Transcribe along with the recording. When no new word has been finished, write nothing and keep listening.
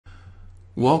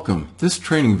Welcome. This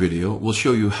training video will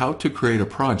show you how to create a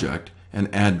project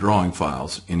and add drawing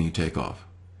files in eTakeoff.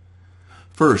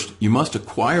 First, you must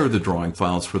acquire the drawing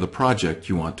files for the project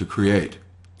you want to create.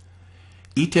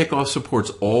 eTakeoff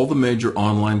supports all the major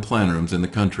online plan rooms in the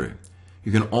country.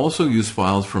 You can also use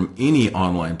files from any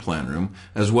online plan room,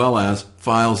 as well as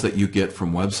files that you get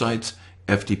from websites,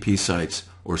 FTP sites,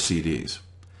 or CDs.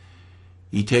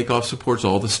 eTakeoff supports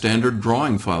all the standard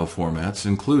drawing file formats,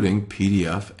 including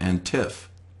PDF and TIFF.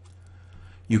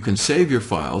 You can save your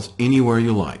files anywhere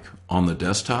you like, on the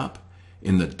desktop,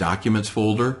 in the Documents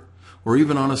folder, or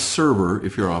even on a server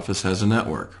if your office has a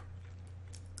network.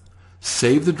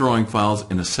 Save the drawing files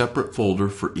in a separate folder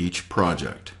for each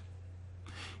project.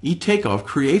 eTakeoff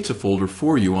creates a folder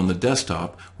for you on the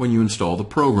desktop when you install the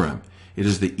program. It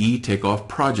is the eTakeoff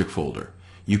project folder.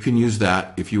 You can use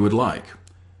that if you would like.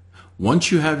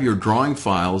 Once you have your drawing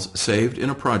files saved in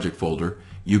a project folder,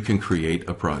 you can create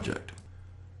a project.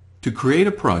 To create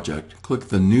a project, click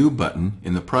the New button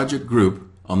in the project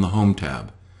group on the Home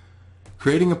tab.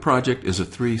 Creating a project is a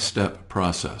three-step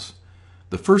process.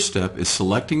 The first step is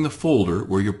selecting the folder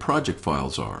where your project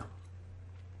files are.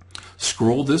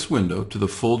 Scroll this window to the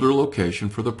folder location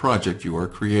for the project you are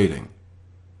creating.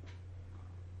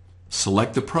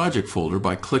 Select the project folder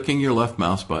by clicking your left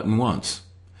mouse button once.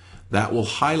 That will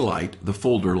highlight the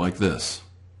folder like this.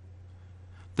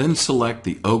 Then select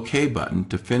the OK button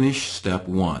to finish Step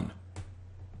 1.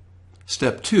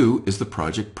 Step 2 is the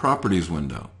Project Properties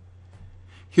window.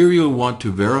 Here you'll want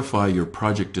to verify your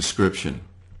project description.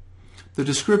 The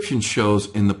description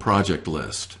shows in the project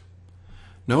list.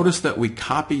 Notice that we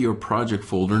copy your project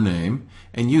folder name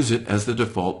and use it as the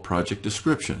default project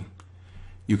description.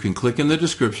 You can click in the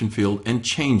description field and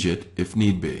change it if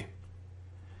need be.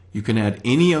 You can add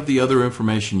any of the other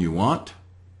information you want,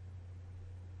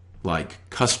 like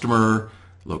customer,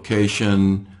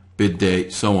 location, bid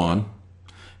date, so on.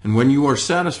 And when you are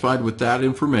satisfied with that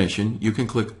information, you can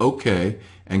click OK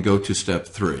and go to Step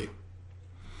 3.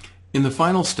 In the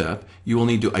final step, you will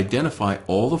need to identify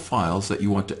all the files that you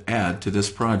want to add to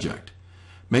this project.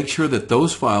 Make sure that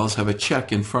those files have a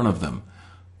check in front of them.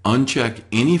 Uncheck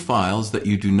any files that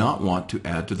you do not want to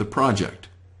add to the project.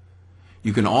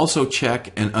 You can also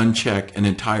check and uncheck an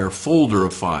entire folder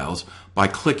of files by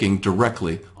clicking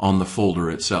directly on the folder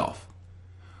itself.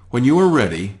 When you are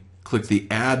ready, click the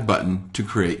Add button to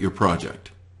create your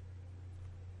project.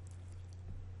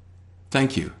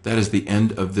 Thank you. That is the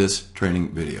end of this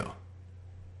training video.